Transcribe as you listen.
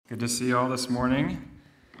Good to see you all this morning.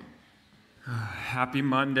 Happy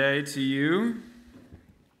Monday to you.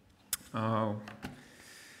 Let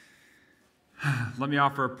me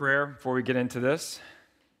offer a prayer before we get into this.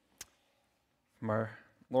 My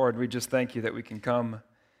Lord, we just thank you that we can come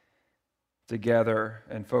together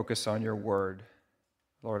and focus on your word.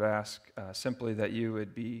 Lord, I ask simply that you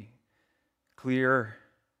would be clear,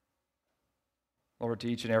 Lord,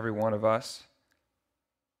 to each and every one of us,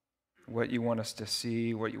 what you want us to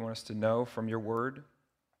see, what you want us to know from your word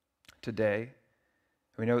today.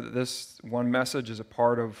 We know that this one message is a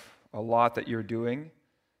part of a lot that you're doing.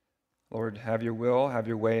 Lord, have your will, have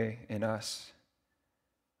your way in us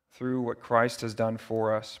through what Christ has done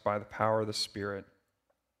for us by the power of the Spirit.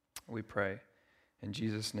 We pray. In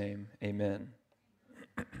Jesus' name, amen.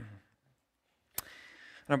 I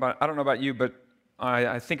don't know about you, but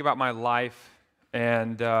I think about my life,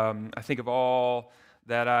 and I think of all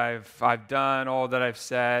that I've done, all that I've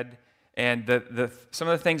said, and some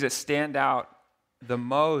of the things that stand out the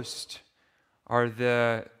most are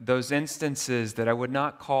those instances that I would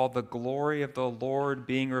not call the glory of the Lord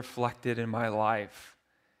being reflected in my life,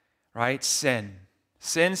 right? Sin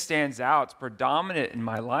stands out. It's predominant in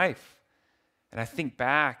my life. And I think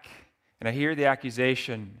back, and I hear the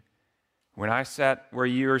accusation, when I sat where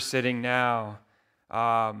you're sitting now,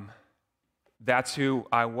 that's who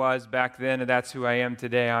I was back then, and that's who I am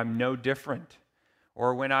today. I'm no different.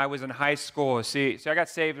 Or when I was in high school, so I got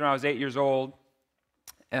saved when I was 8 years old,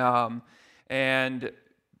 and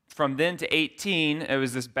from then to 18, it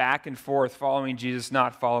was this back and forth, following Jesus,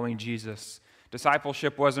 not following Jesus.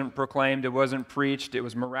 Discipleship wasn't proclaimed, it wasn't preached, it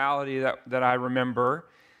was morality that I remember.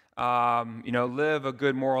 Live a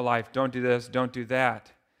good moral life, don't do this, don't do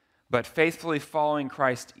that. But faithfully following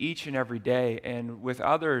Christ each and every day, and with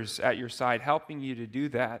others at your side helping you to do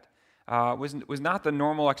that, was not the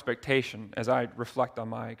normal expectation as I reflect on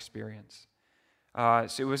my experience. So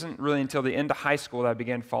it wasn't really until the end of high school that I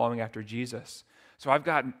began following after Jesus. So I've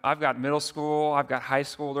got middle school, I've got high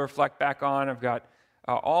school to reflect back on, I've got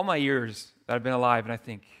all my years that I've been alive, and I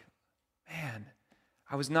think, man,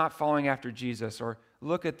 I was not following after Jesus, or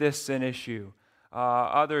look at this sin issue.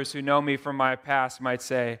 Others who know me from my past might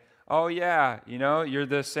say, oh yeah, you're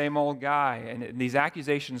the same old guy. And these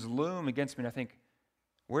accusations loom against me, and I think,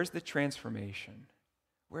 where's the transformation?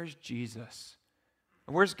 Where's Jesus?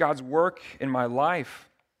 Where's God's work in my life?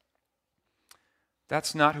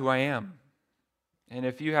 That's not who I am. And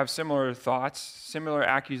if you have similar thoughts, similar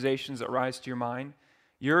accusations that rise to your mind,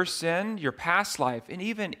 your sin, your past life, and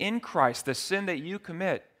even in Christ, the sin that you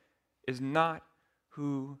commit is not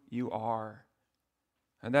who you are.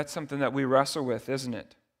 And that's something that we wrestle with, isn't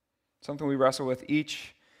it? Something we wrestle with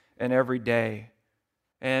each and every day.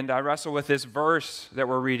 And I wrestle with this verse that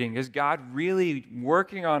we're reading. Is God really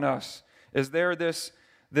working on us? Is there this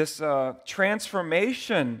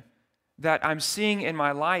transformation that I'm seeing in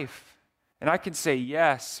my life? And I can say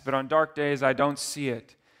yes, but on dark days I don't see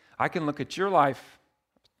it. I can look at your life,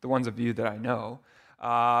 the ones of you that I know,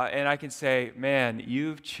 and I can say, man,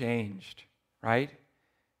 you've changed, right?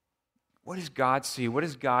 What does God see? What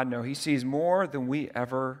does God know? He sees more than we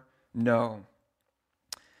ever know.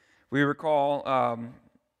 We recall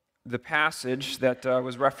the passage that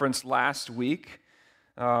was referenced last week.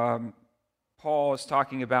 Paul is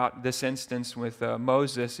talking about this instance with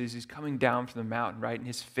Moses as he's coming down from the mountain, right? And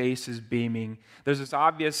his face is beaming. There's this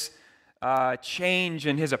obvious change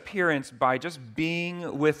in his appearance by just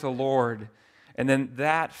being with the Lord. And then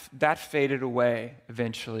that faded away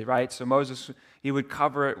eventually, right? So Moses, he would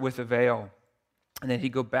cover it with a veil. And then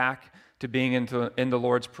he'd go back to being in the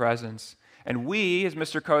Lord's presence. And we, as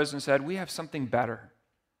Mr. Cozen said, we have something better.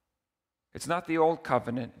 It's not the old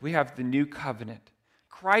covenant. We have the new covenant.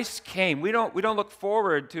 Christ came. We don't look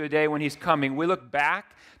forward to a day when he's coming. We look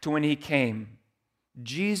back to when he came.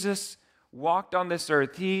 Jesus walked on this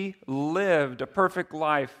earth. He lived a perfect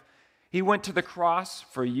life. He went to the cross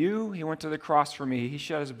for you. He went to the cross for me. He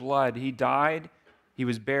shed his blood. He died. He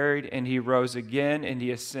was buried, and he rose again, and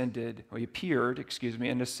he ascended. Or he appeared,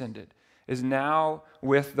 and ascended. Is now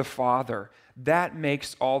with the Father. That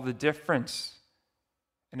makes all the difference.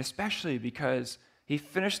 And especially because he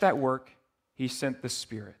finished that work, he sent the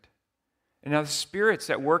Spirit. And now the Spirit's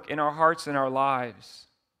at work in our hearts and our lives.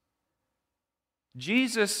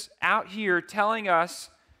 Jesus out here telling us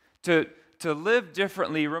to live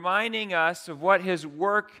differently, reminding us of what his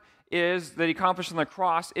work is that he accomplished on the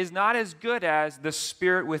cross, is not as good as the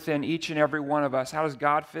Spirit within each and every one of us. How does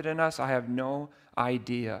God fit in us? I have no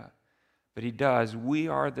idea. But he does. We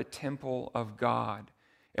are the temple of God.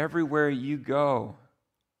 Everywhere you go,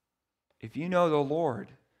 if you know the Lord,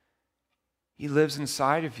 he lives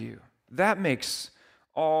inside of you. That makes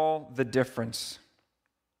all the difference.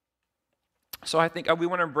 So I think we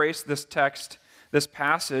want to embrace this text, this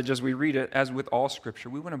passage as we read it, as with all Scripture.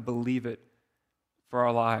 We want to believe it for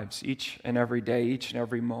our lives each and every day, each and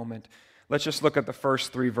every moment. Let's just look at the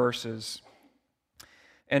first 3 verses.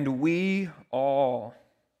 And we all,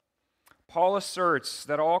 Paul asserts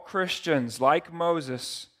that all Christians, like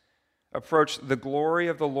Moses, approach the glory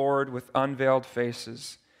of the Lord with unveiled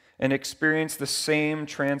faces and experience the same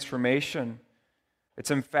transformation.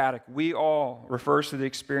 It's emphatic. We all refers to the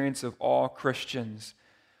experience of all Christians.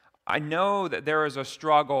 I know that there is a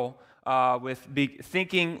struggle with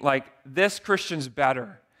thinking like this Christian's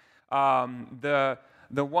better. The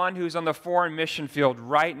one who's on the foreign mission field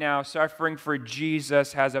right now suffering for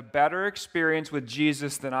Jesus has a better experience with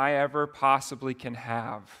Jesus than I ever possibly can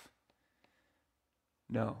have.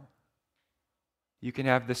 No. You can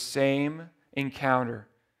have the same encounter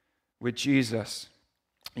with Jesus.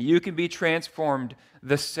 You can be transformed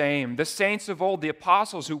the same. The saints of old, the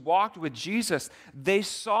apostles who walked with Jesus, they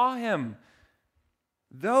saw him.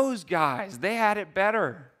 Those guys, they had it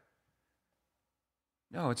better.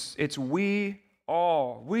 No, it's we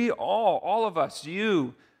all of us,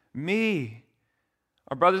 you, me,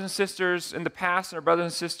 our brothers and sisters in the past and our brothers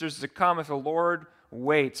and sisters to come if the Lord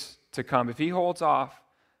waits to come. If he holds off,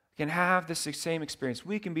 can have this same experience.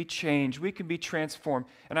 We can be changed. We can be transformed.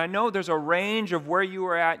 And I know there's a range of where you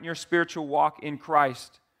are at in your spiritual walk in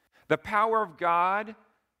Christ. The power of God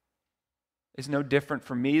is no different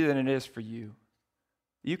for me than it is for you.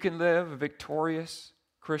 You can live a victorious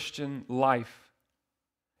Christian life.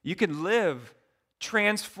 You can live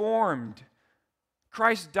transformed.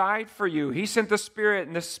 Christ died for you. He sent the Spirit,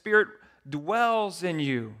 and the Spirit dwells in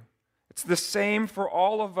you. It's the same for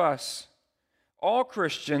all of us. All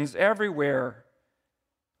Christians everywhere,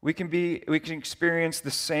 we can experience the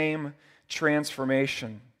same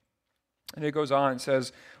transformation. And it goes on, it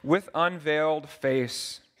says, with unveiled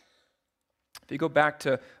face. If you go back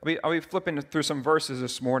to, I'll be flipping through some verses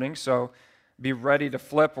this morning, so be ready to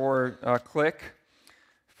flip or click.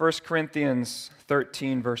 1 Corinthians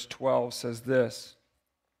 13, verse 12 says this,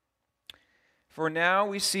 for now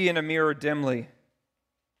we see in a mirror dimly,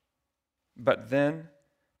 but then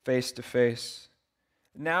face to face.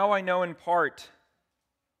 Now I know in part,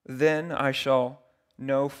 then I shall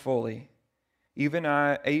know fully, even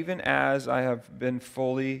as I have been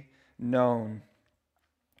fully known.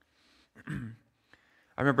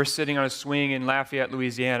 I remember sitting on a swing in Lafayette,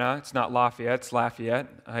 Louisiana. It's not Lafayette, it's Lafayette.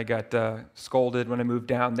 I got scolded when I moved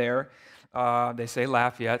down there. They say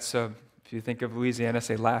Lafayette, so if you think of Louisiana,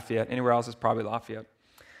 say Lafayette. Anywhere else, it's probably Lafayette.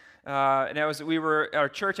 And our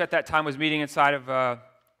church at that time was meeting inside of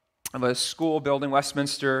a school building,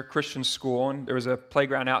 Westminster Christian School, and there was a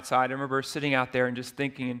playground outside. I remember sitting out there and just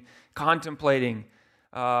thinking and contemplating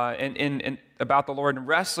and about the Lord and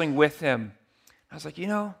wrestling with him. I was like,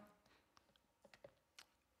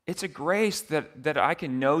 it's a grace that I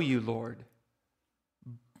can know you, Lord.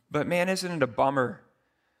 But man, isn't it a bummer?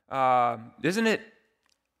 Isn't it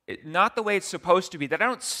not the way it's supposed to be, that I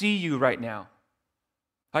don't see you right now?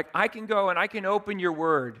 Like I can go and I can open your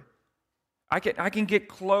word. I can get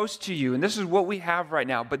close to you, and this is what we have right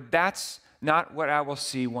now, but that's not what I will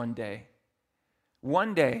see one day.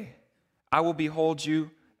 One day, I will behold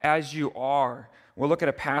you as you are. We'll look at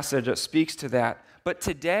a passage that speaks to that. But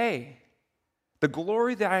today, the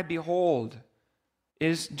glory that I behold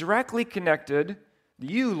is directly connected,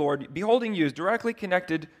 you, Lord, beholding you is directly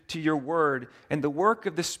connected to your word and the work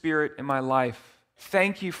of the Spirit in my life.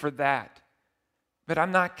 Thank you for that. But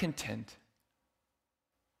I'm not content.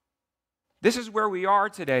 This is where we are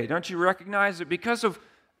today. Don't you recognize that because of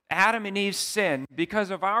Adam and Eve's sin, because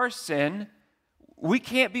of our sin, we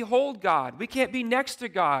can't behold God. We can't be next to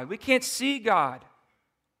God. We can't see God.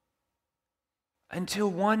 Until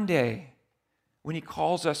one day, when he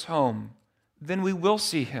calls us home, then we will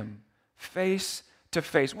see him face to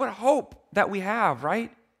face. What hope that we have,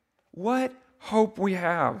 right? What hope we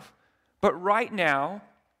have. But right now,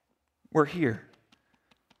 we're here.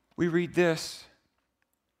 We read this.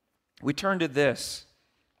 We turn to this.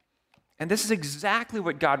 And this is exactly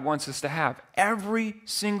what God wants us to have. Every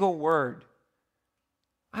single word.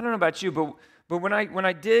 I don't know about you, but when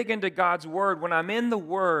I dig into God's word, when I'm in the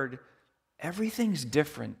word, everything's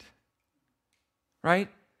different. Right?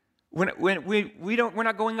 We're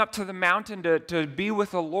not going up to the mountain to be with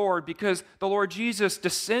the Lord because the Lord Jesus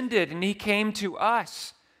descended and he came to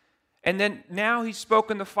us. And then now he's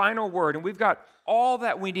spoken the final word, and we've got all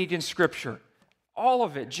that we need in Scripture. All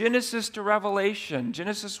of it, Genesis to Revelation,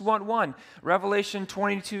 Genesis 1:1, Revelation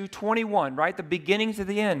 22:21, right? The beginning to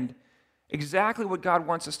the end. Exactly what God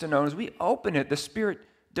wants us to know. As we open it, the Spirit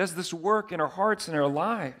does this work in our hearts and our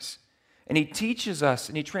lives. And he teaches us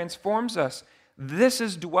and he transforms us. This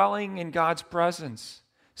is dwelling in God's presence,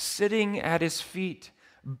 sitting at his feet,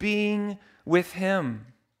 being with him.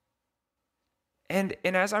 And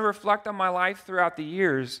as I reflect on my life throughout the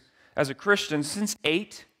years as a Christian, since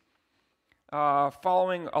 8,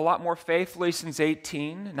 following a lot more faithfully since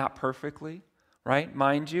 18, not perfectly, right?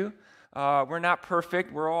 Mind you, we're not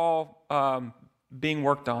perfect. We're all being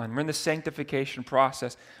worked on. We're in the sanctification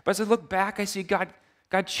process. But as I look back, I see God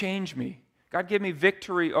changed me. God gave me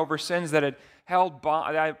victory over sins that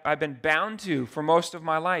I've been bound to for most of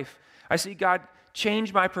my life. I see God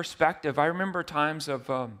change my perspective. I remember times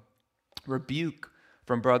of rebuke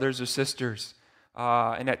from brothers or sisters,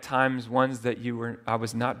 and at times ones that I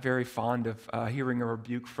was not very fond of hearing a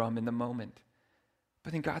rebuke from in the moment.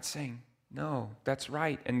 But then God's saying, no, that's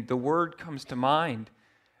right. And the word comes to mind,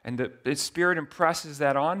 and the Spirit impresses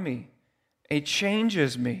that on me. It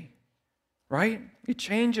changes me, right? It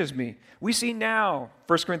changes me. We see now,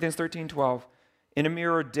 1 Corinthians 13:12, in a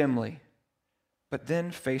mirror dimly, but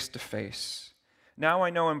then face to face. Now I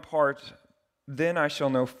know in part, then I shall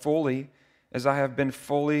know fully, as I have been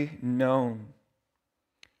fully known.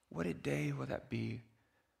 What a day will that be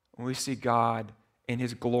when we see God in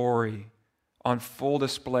his glory on full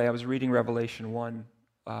display. I was reading Revelation 1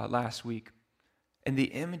 last week. And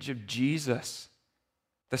the image of Jesus,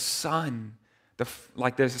 the sun,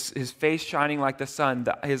 his face shining like the sun,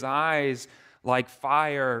 his eyes like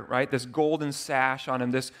fire, right? This golden sash on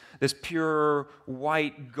him, this pure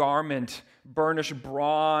white garment, burnished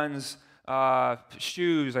bronze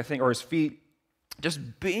shoes, I think, or his feet,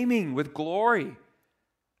 just beaming with glory.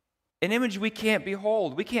 An image we can't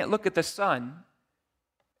behold. We can't look at the sun,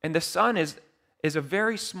 and the sun is a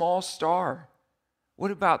very small star. What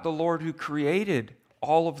about the Lord who created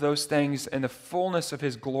all of those things in the fullness of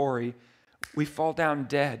his glory? We fall down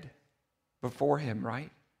dead before him, right?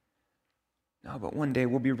 No, but one day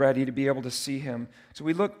we'll be ready to be able to see him. So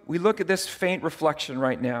we look at this faint reflection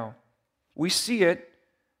right now. We see it.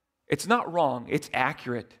 It's not wrong. It's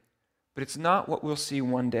accurate. But it's not what we'll see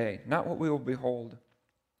one day, not what we will behold.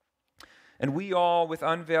 And we all, with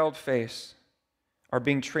unveiled face, are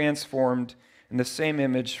being transformed in the same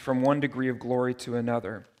image from one degree of glory to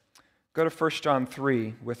another. Go to 1 John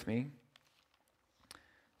 3 with me.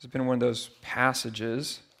 It's been one of those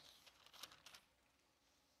passages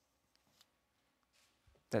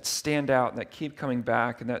that stand out and that keep coming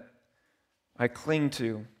back and that I cling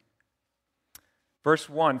to. Verse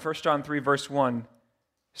 1, 1 John 3, verse 1.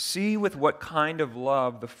 See with what kind of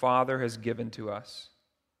love the Father has given to us,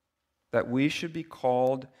 that we should be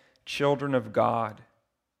called children of God.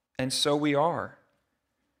 And so we are.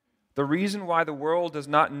 The reason why the world does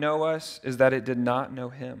not know us is that it did not know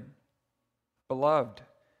him. Beloved,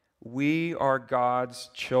 we are God's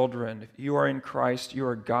children. If you are in Christ, you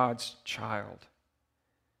are God's child.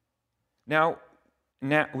 Now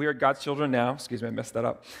we are God's children now. Excuse me, I messed that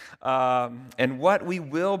up. And what we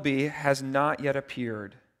will be has not yet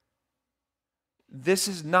appeared. This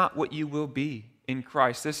is not what you will be in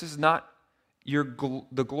Christ. This is not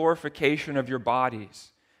the glorification of your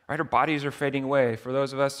bodies. Right? Our bodies are fading away. For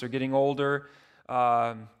those of us that are getting older,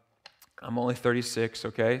 I'm only 36,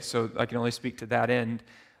 okay? So I can only speak to that end.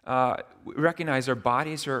 We recognize our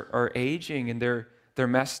bodies are aging and they're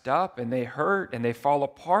messed up and they hurt and they fall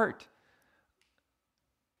apart.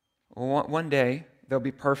 One day, they'll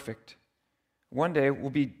be perfect. One day, we'll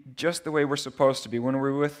be just the way we're supposed to be when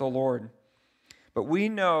we're with the Lord. But we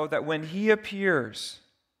know that when he appears,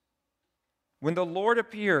 when the Lord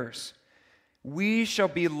appears, we shall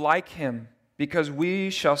be like him because we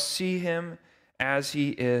shall see him as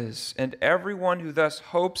he is. And everyone who thus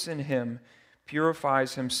hopes in him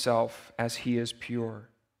purifies himself as he is pure.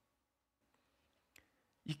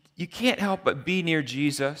 You can't help but be near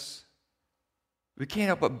Jesus. We can't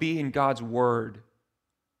help but be in God's word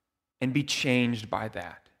and be changed by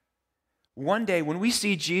that. One day when we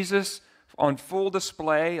see Jesus on full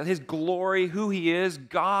display, his glory, who he is,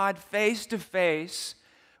 God face to face,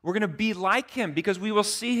 we're going to be like him because we will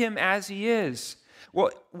see him as he is.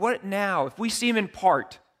 Well, what now? If we see him in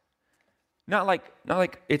part, not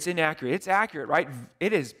like it's inaccurate. It's accurate, right?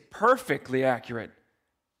 It is perfectly accurate.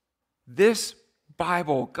 This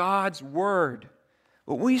Bible, God's word,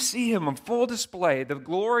 when we see him on full display, the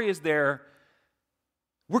glory is there,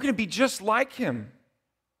 we're going to be just like him.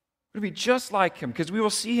 We're going to be just like him because we will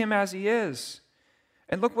see him as he is.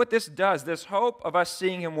 And look what this does. This hope of us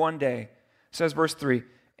seeing him one day, says verse 3,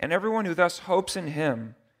 and everyone who thus hopes in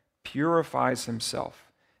him purifies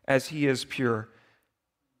himself as he is pure.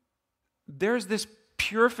 There's this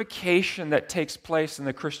purification that takes place in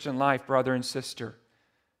the Christian life, brother and sister.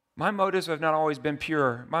 My motives have not always been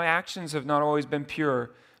pure. My actions have not always been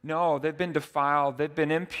pure. No, they've been defiled. They've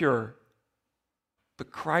been impure.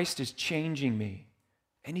 But Christ is changing me,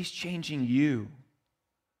 and He's changing you.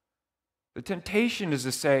 The temptation is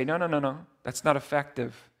to say, no, that's not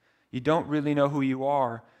effective. You don't really know who you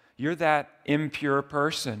are. You're that impure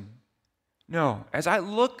person. No, as I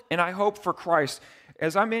look and I hope for Christ,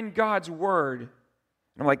 as I'm in God's Word,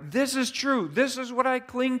 I'm like, this is true. This is what I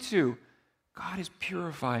cling to. God is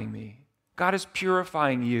purifying me. God is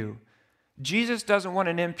purifying you. Jesus doesn't want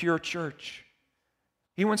an impure church.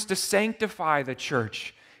 He wants to sanctify the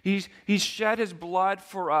church. He's shed His blood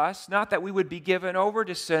for us, not that we would be given over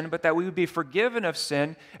to sin, but that we would be forgiven of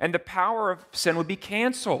sin, and the power of sin would be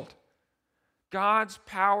canceled. God's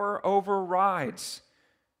power overrides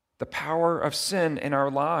the power of sin in our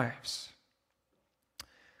lives.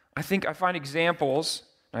 I find examples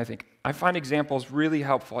really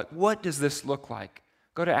helpful. Like, what does this look like?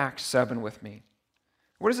 Go to Acts 7 with me.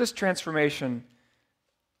 What does this transformation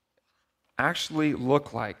actually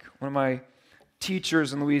look like? One of my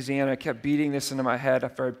teachers in Louisiana kept beating this into my head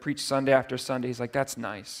after I preached Sunday after Sunday. He's like, that's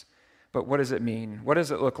nice, but what does it mean? What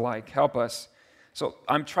does it look like? Help us. So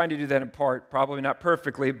I'm trying to do that in part, probably not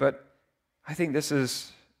perfectly, but I think this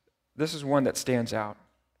is one that stands out.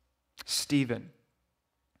 Stephen.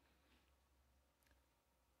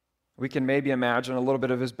 We can maybe imagine a little bit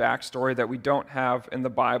of his backstory that we don't have in the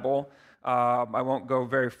Bible. I won't go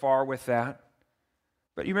very far with that.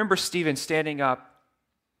 But you remember Stephen standing up.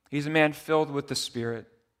 He's a man filled with the Spirit.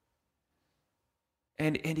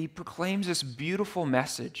 And he proclaims this beautiful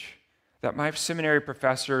message that my seminary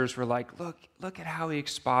professors were like, look at how he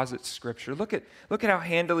exposits Scripture. Look at how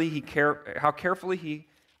how carefully he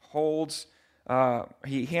holds,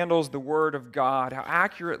 he handles the Word of God, how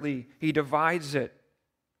accurately he divides it.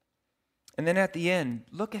 And then at the end,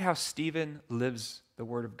 look at how Stephen lives the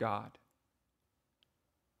Word of God.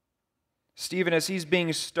 Stephen, as he's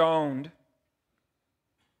being stoned,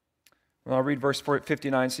 well, I'll read verse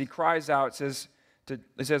 59. So he cries out, it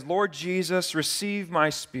says, Lord Jesus, receive my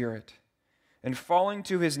spirit. And falling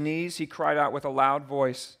to his knees, he cried out with a loud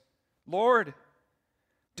voice, Lord,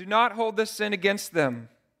 do not hold this sin against them.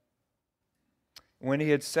 When he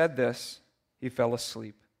had said this, he fell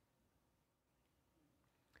asleep.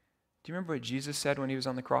 Do you remember what Jesus said when he was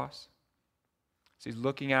on the cross? So he's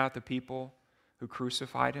looking out at the people who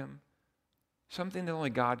crucified him. Something that only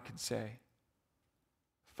God could say.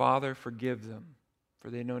 Father, forgive them, for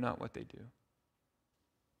they know not what they do. When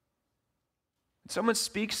someone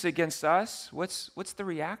speaks against us, what's the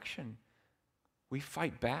reaction? We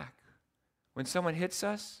fight back. When someone hits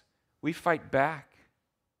us, we fight back.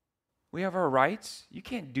 We have our rights. You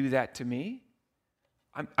can't do that to me.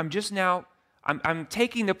 I'm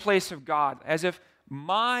taking the place of God as if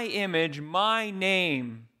my image, my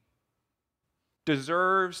name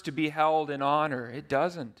deserves to be held in honor. It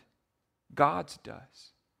doesn't. God's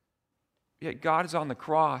does. Yet God is on the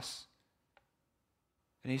cross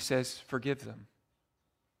and He says, forgive them.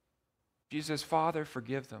 Jesus says, Father,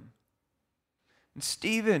 forgive them. And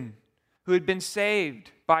Stephen, who had been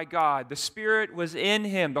saved by God, the Spirit was in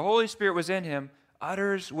him, the Holy Spirit was in him,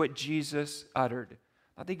 utters what Jesus uttered.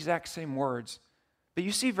 Not the exact same words, but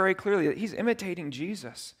you see very clearly that he's imitating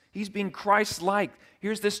Jesus. He's being Christ-like.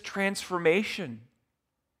 Here's this transformation.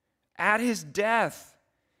 At His death,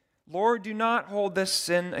 Lord, do not hold this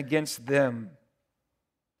sin against them.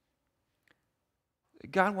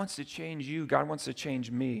 God wants to change you. God wants to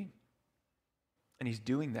change me. And He's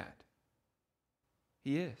doing that.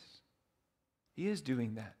 He is. He is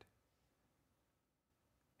doing that.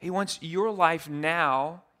 He wants your life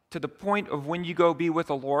now, to the point of when you go be with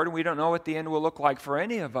the Lord, and we don't know what the end will look like for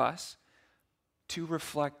any of us, to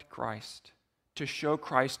reflect Christ, to show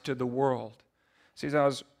Christ to the world. See, as I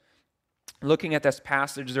was looking at this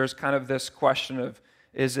passage, there's kind of this question of,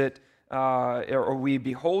 are we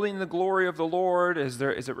beholding the glory of the Lord? Is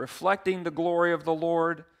it reflecting the glory of the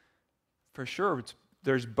Lord? For sure,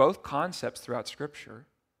 there's both concepts throughout Scripture,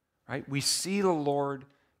 right? We see the Lord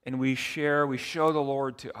and we show the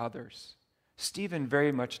Lord to others. Stephen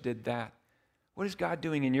very much did that. What is God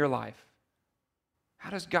doing in your life? How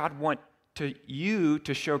does God want you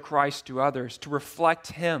to show Christ to others, to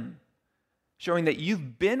reflect Him, showing that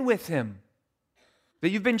you've been with Him, that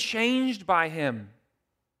you've been changed by Him?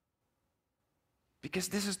 Because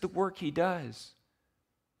this is the work He does.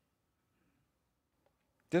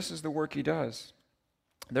 This is the work He does.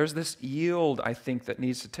 There's this yield, I think, that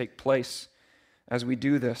needs to take place as we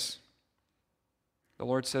do this. The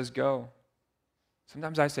Lord says, go.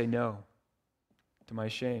 Sometimes I say no, to my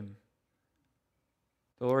shame.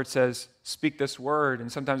 The Lord says, speak this word.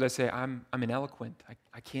 And sometimes I say, I'm ineloquent.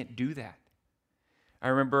 I can't do that. I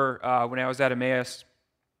remember when I was at Emmaus,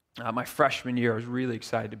 my freshman year, I was really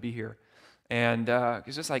excited to be here. And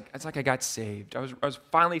it's like I got saved. I was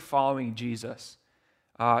finally following Jesus.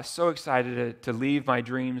 So excited to leave my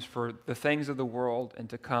dreams for the things of the world and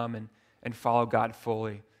to come and follow God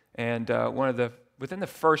fully. And within the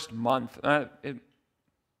first month, I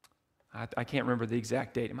can't remember the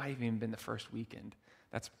exact date. It might have even been the first weekend.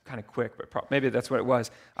 That's kind of quick, but maybe that's what it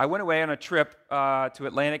was. I went away on a trip to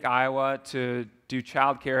Atlantic, Iowa to do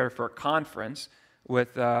childcare for a conference with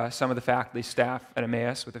some of the faculty staff at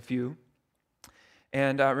Emmaus, with a few.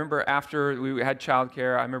 And I remember after we had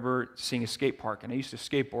childcare, I remember seeing a skate park. And I used to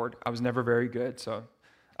skateboard. I was never very good, so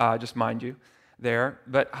just mind you there.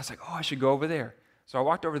 But I was like, oh, I should go over there. So I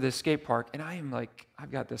walked over to this skate park, and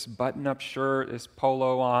I've got this button-up shirt, this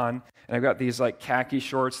polo on, and I've got these like khaki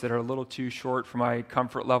shorts that are a little too short for my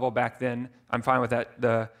comfort level back then. I'm fine with that,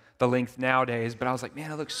 the length nowadays, but I was like, man,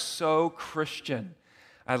 it looks so Christian.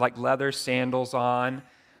 I had like leather sandals on.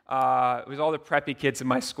 It was all the preppy kids in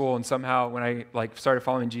my school, and somehow when I started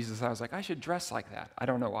following Jesus, I was like, I should dress like that. I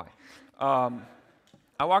don't know why.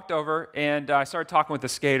 I walked over, and I started talking with the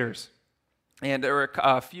skaters, and there were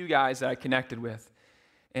a few guys that I connected with.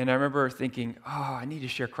 And I remember thinking, oh, I need to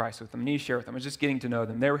share Christ with them. I need to share with them. I was just getting to know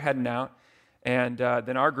them. They were heading out, and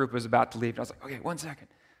then our group was about to leave. And I was like, okay, 1 second.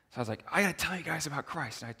 So I was like, I got to tell you guys about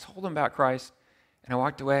Christ. And I told them about Christ, and I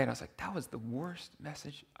walked away, and I was like, that was the worst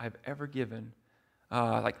message I've ever given.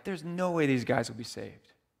 There's no way these guys will be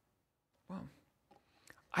saved. Well,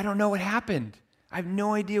 I don't know what happened. I have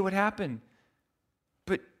no idea what happened.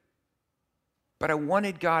 But I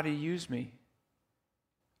wanted God to use me.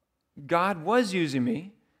 God was using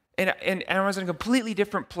me. And I was in a completely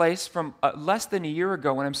different place from less than a year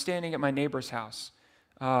ago when I'm standing at my neighbor's house.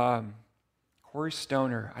 Corey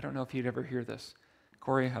Stoner. I don't know if he'd ever hear this.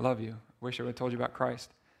 Corey, I love you. Wish I would have told you about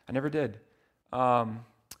Christ. I never did. I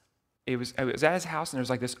was at his house, and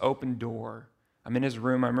there's like this open door. I'm in his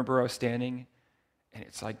room. I remember I was standing, and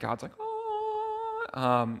it's like God's like, oh.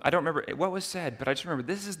 I don't remember what was said, but I just remember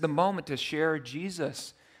this is the moment to share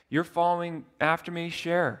Jesus. You're following after me,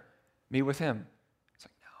 share me with him.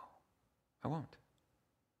 I won't.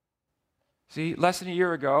 See, less than a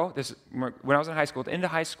year ago, when I was in high school, at the end of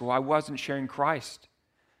high school, I wasn't sharing Christ.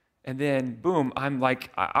 And then, boom, I'm like,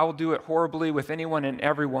 I will do it horribly with anyone and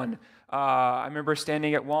everyone. I remember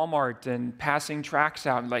standing at Walmart and passing tracts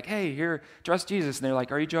out and like, hey, here, trust Jesus. And they're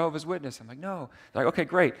like, are you Jehovah's Witness? I'm like, no. They're like, okay,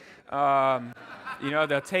 great.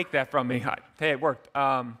 They'll take that from me. Hey, it worked.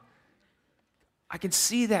 I can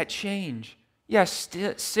see that change. Yes,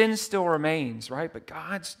 sin still remains, right? But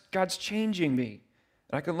God's changing me.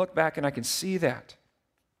 And I can look back and I can see that.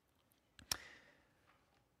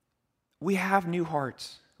 We have new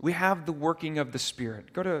hearts. We have the working of the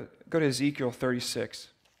Spirit. Go to Ezekiel 36.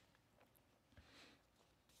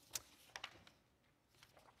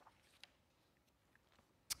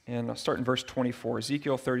 And I'll start in verse 24.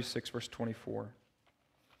 Ezekiel 36, verse 24.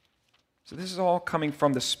 So this is all coming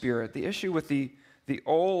from the Spirit. The issue with the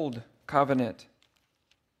old covenant,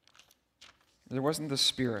 there wasn't the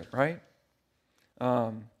Spirit, right?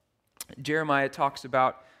 Jeremiah talks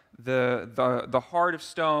about the heart of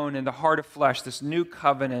stone and the heart of flesh, this new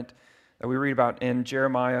covenant that we read about in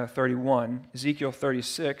Jeremiah 31. Ezekiel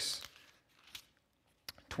 36,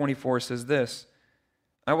 24 says this,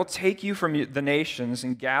 I will take you from the nations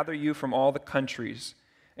and gather you from all the countries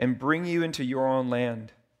and bring you into your own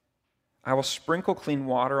land. I will sprinkle clean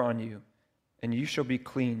water on you, and you shall be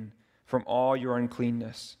clean from all your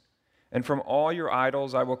uncleanness. And from all your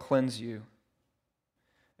idols I will cleanse you.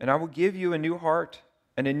 And I will give you a new heart,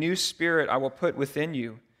 and a new spirit I will put within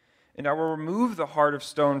you. And I will remove the heart of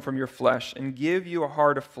stone from your flesh, and give you a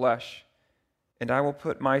heart of flesh. And I will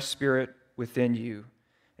put my spirit within you,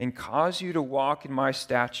 and cause you to walk in my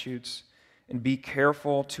statutes, and be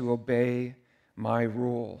careful to obey my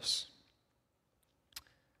rules.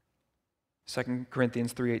 2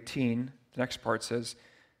 Corinthians 3:18, the next part says,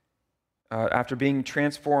 after being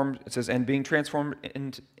transformed, it says, and being transformed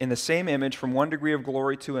in the same image from one degree of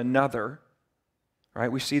glory to another, right?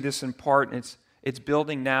 We see this in part, and it's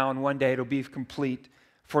building now, and one day it'll be complete.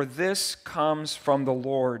 For this comes from the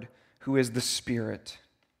Lord, who is the Spirit.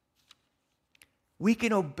 We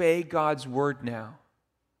can obey God's word now.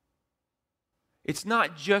 It's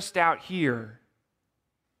not just out here.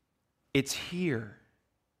 It's here.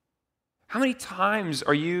 How many times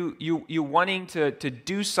are you wanting to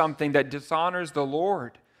do something that dishonors the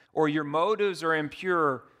Lord, or your motives are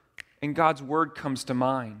impure and God's word comes to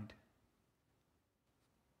mind?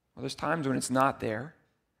 Well, there's times when it's not there.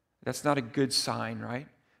 That's not a good sign, right?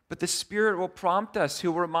 But the Spirit will prompt us.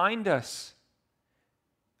 He'll remind us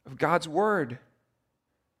of God's word.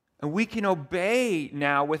 And we can obey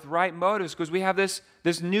now with right motives because we have this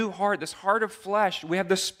new heart, this heart of flesh. We have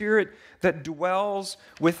the Spirit that dwells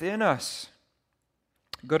within us.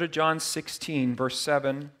 Go to John 16, verse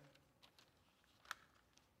 7.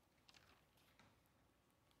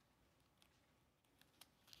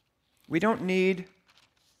 We don't need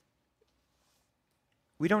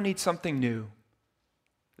something new.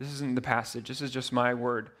 This isn't the passage. This is just my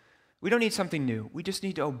word. We don't need something new. We just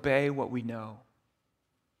need to obey what we know.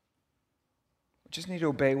 We just need to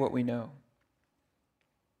obey what we know.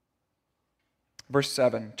 Verse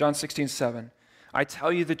 7, John 16, 7. I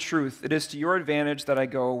tell you the truth, it is to your advantage that I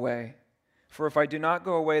go away. For if I do not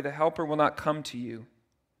go away, the Helper will not come to you.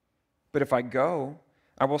 But if I go,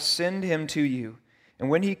 I will send him to you. And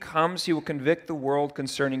when he comes, he will convict the world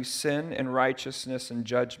concerning sin and righteousness and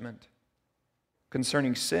judgment.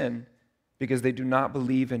 Concerning sin, because they do not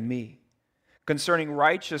believe in me. Concerning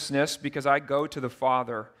righteousness, because I go to the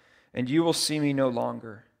Father, and you will see me no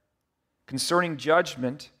longer. Concerning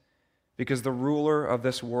judgment, because the ruler of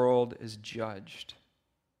this world is judged.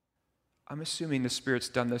 I'm assuming the Spirit's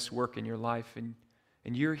done this work in your life, and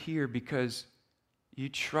you're here because you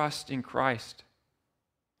trust in Christ.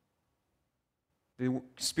 The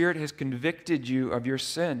Spirit has convicted you of your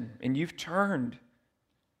sin, and you've turned.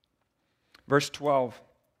 Verse 12,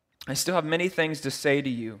 I still have many things to say to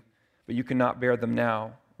you, but you cannot bear them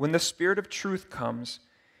now. When the Spirit of truth comes,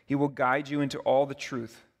 he will guide you into all the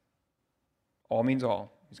truth. All means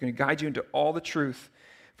all. He's going to guide you into all the truth.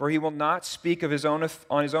 For he will not speak of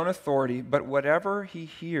on his own authority, but whatever he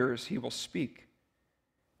hears, he will speak.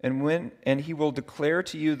 And he will declare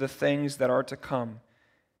to you the things that are to come.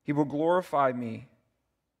 He will glorify me,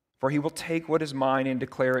 for he will take what is mine and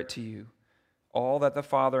declare it to you. All that the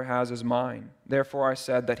Father has is mine. Therefore I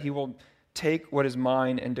said that he will take what is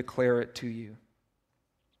mine and declare it to you.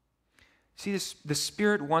 See, the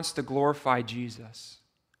Spirit wants to glorify Jesus.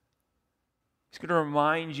 He's going to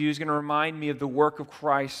remind you, he's going to remind me of the work of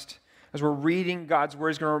Christ. As we're reading God's word,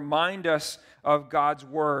 he's going to remind us of God's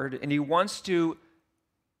word, and he wants to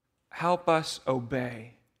help us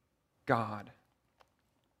obey God.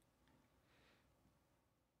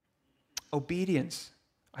 Obedience,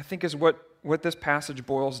 I think, is what this passage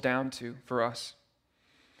boils down to for us.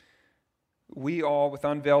 We all, with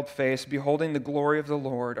unveiled face, beholding the glory of the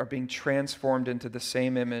Lord, are being transformed into the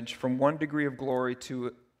same image from one degree of glory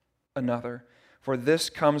to another. For this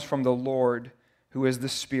comes from the Lord, who is the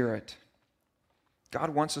Spirit. God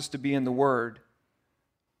wants us to be in the Word.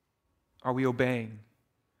 Are we obeying?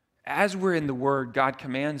 As we're in the Word, God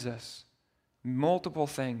commands us multiple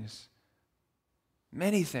things,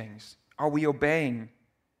 many things. Are we obeying?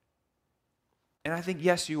 And I think,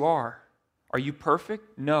 yes, you are. Are you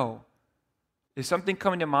perfect? No. Is something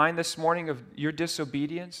coming to mind this morning of your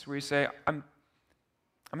disobedience where you say, I'm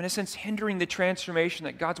in a sense hindering the transformation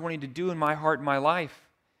that God's wanting to do in my heart and my life?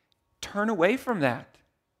 Turn away from that.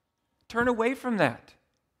 Turn away from that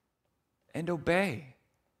and obey.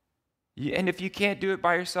 And if you can't do it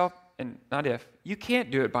by yourself, and not if, you can't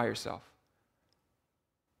do it by yourself,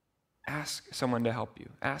 ask someone to help you.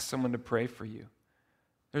 Ask someone to pray for you.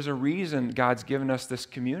 There's a reason God's given us this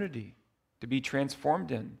community to be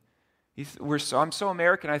transformed in. I'm so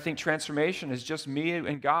American, I think transformation is just me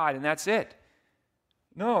and God, and that's it.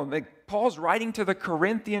 No, Paul's writing to the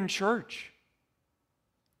Corinthian church.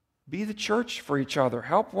 Be the church for each other.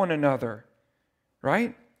 Help one another,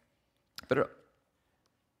 right? But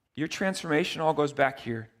your transformation all goes back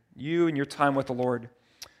here. You and your time with the Lord.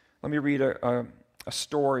 Let me read a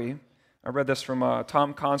story. I read this from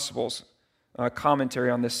Tom Constable's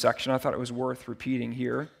commentary on this section. I thought it was worth repeating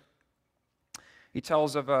here. He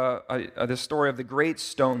tells of the story of the Great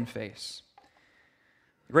Stone Face.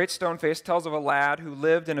 The Great Stone Face tells of a lad who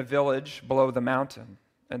lived in a village below the mountain.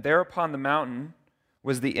 And there upon the mountain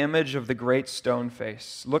was the image of the Great Stone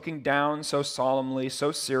Face, looking down so solemnly,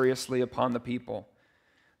 so seriously upon the people.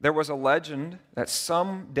 There was a legend that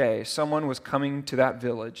someday someone was coming to that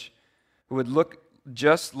village who would look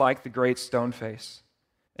just like the Great Stone Face.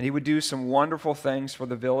 And he would do some wonderful things for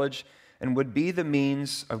the village and would be the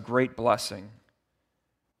means of great blessing.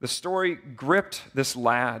 The story gripped this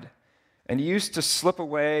lad, and he used to slip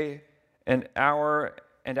away an hour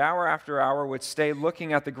after hour would stay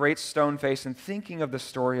looking at the Great Stone Face and thinking of the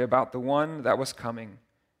story about the one that was coming.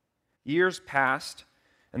 Years passed,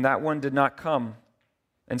 and that one did not come.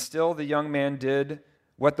 And still the young man did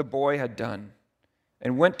what the boy had done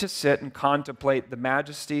and went to sit and contemplate the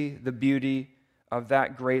majesty, the beauty of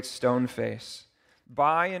that Great Stone Face.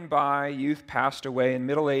 By and by, youth passed away and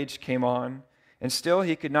middle age came on, and still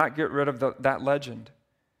he could not get rid of that legend.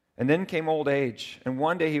 And then came old age, and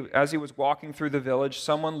one day, as he was walking through the village,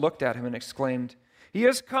 someone looked at him and exclaimed, "He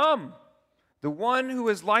has come, the one who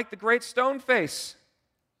is like the great stone face."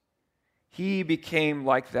 He became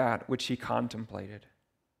like that which he contemplated.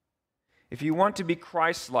 If you want to be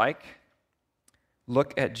Christ-like,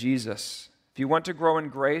 look at Jesus. If you want to grow in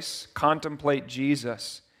grace, contemplate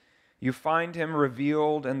Jesus. You find him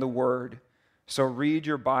revealed in the Word, so read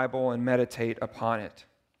your Bible and meditate upon it.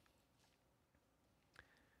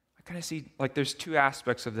 I kind of see like there's two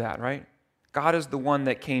aspects of that, right? God is the one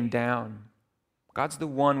that came down. God's the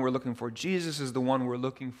one we're looking for. Jesus is the one we're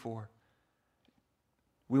looking for.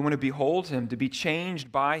 We want to behold him, to be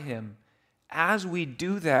changed by him. As we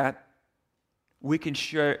do that, we can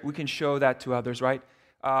show that to others, right?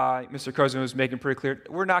 Mr. Cozen was making pretty clear,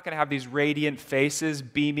 we're not going to have these radiant faces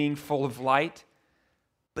beaming full of light.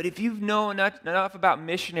 But if you've known enough about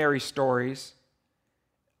missionary stories,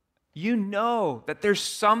 you know that there's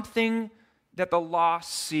something that the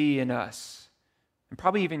lost see in us. And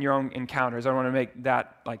probably even your own encounters. I don't want to make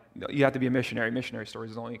that like, you have to be a missionary. Missionary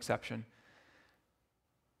stories is the only exception.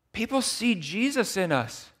 People see Jesus in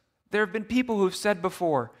us. There have been people who've said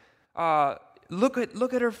before, look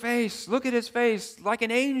at her face, look at his face, like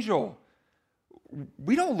an angel.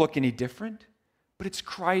 We don't look any different, but it's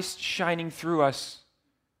Christ shining through us,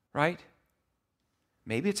 right?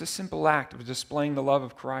 Maybe it's a simple act of displaying the love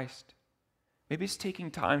of Christ. Maybe it's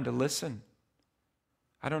taking time to listen.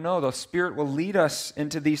 I don't know, the Spirit will lead us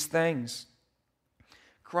into these things.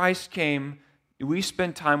 Christ came, we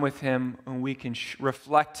spend time with him, and we can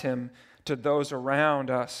reflect him to those around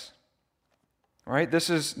us. All right, this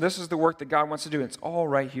is the work that God wants to do. It's all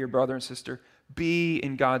right here, brother and sister. Be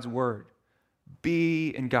in God's Word. Be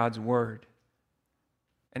in God's Word.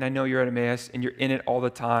 And I know you're at Emmaus and you're in it all the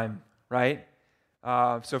time, right?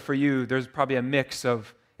 So for you, there's probably a mix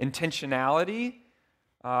of intentionality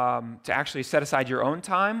to actually set aside your own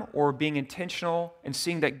time, or being intentional and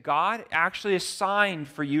seeing that God actually assigned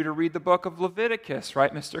for you to read the book of Leviticus,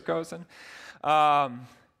 right, Mr. Cozen?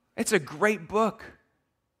 It's a great book.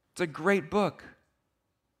 It's a great book.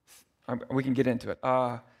 We can get into it.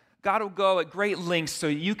 God will go at great lengths so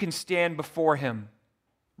you can stand before him.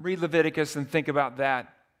 Read Leviticus and think about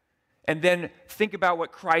that. And then think about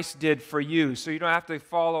what Christ did for you, so you don't have to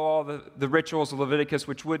follow all the rituals of Leviticus,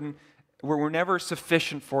 which were never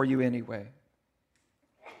sufficient for you anyway.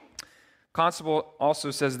 Constable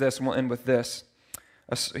also says this, and we'll end with this.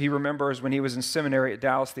 He remembers when he was in seminary at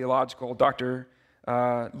Dallas Theological, Dr.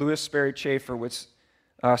 Louis Sperry Chafer would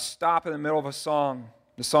stop in the middle of a song.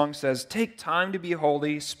 The song says, "Take time to be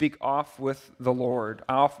holy, speak off with the Lord,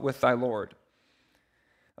 off with thy Lord."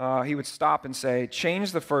 He would stop and say,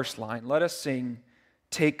 change the first line. Let us sing,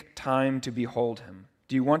 "Take time to behold him."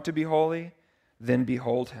 Do you want to be holy? Then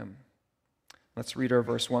behold him. Let's read our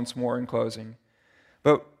verse once more in closing.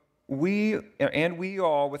 "But we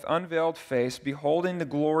all, with unveiled face, beholding the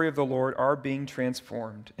glory of the Lord, are being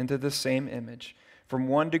transformed into the same image, from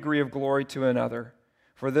one degree of glory to another.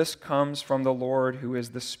 For this comes from the Lord, who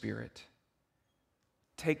is the Spirit."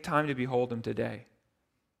 Take time to behold him today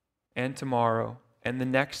and tomorrow and the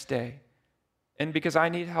next day. And because I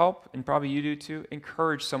need help, and probably you do too,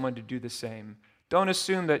 encourage someone to do the same. Don't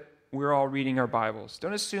assume that we're all reading our Bibles.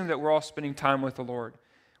 Don't assume that we're all spending time with the Lord.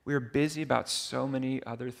 We are busy about so many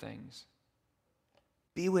other things.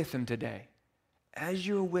 Be with him today. As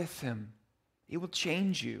you're with him, it will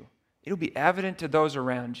change you. It will be evident to those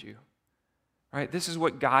around you. Right? This is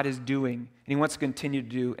what God is doing, and he wants to continue to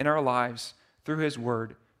do in our lives through his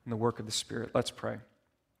word and the work of the Spirit. Let's pray.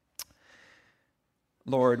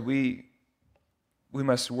 Lord, we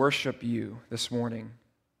must worship you this morning.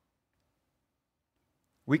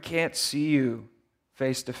 We can't see you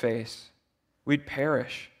face to face. We'd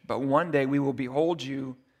perish, but one day we will behold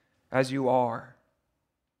you as you are.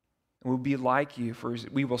 And we'll be like you, for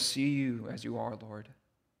we will see you as you are, Lord.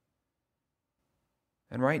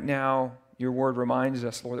 And right now, your word reminds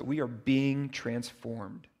us, Lord, that we are being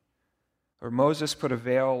transformed. Or Moses put a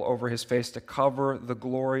veil over his face to cover the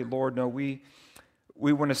glory. Lord, no, we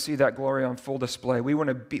want to see that glory on full display.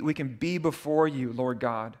 We can be before you, Lord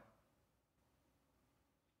God.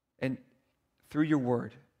 And through your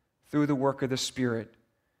word, through the work of the Spirit,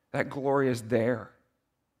 that glory is there.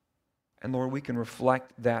 And Lord, we can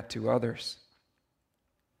reflect that to others.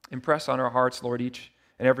 Impress on our hearts, Lord, each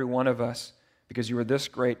and every one of us, because you are this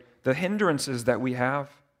great, the hindrances that we have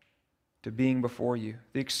to being before you,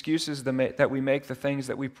 the excuses that we make, the things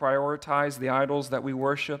that we prioritize, the idols that we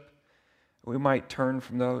worship, we might turn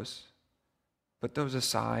from those. Put those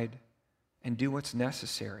aside and do what's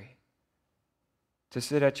necessary to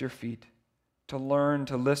sit at your feet, to learn,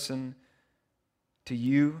 to listen to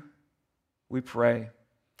you. We pray.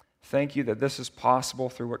 Thank you that this is possible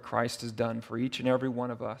through what Christ has done for each and every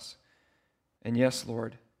one of us. And yes,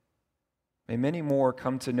 Lord, may many more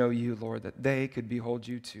come to know you, Lord, that they could behold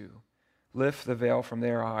you too. Lift the veil from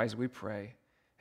their eyes, we pray.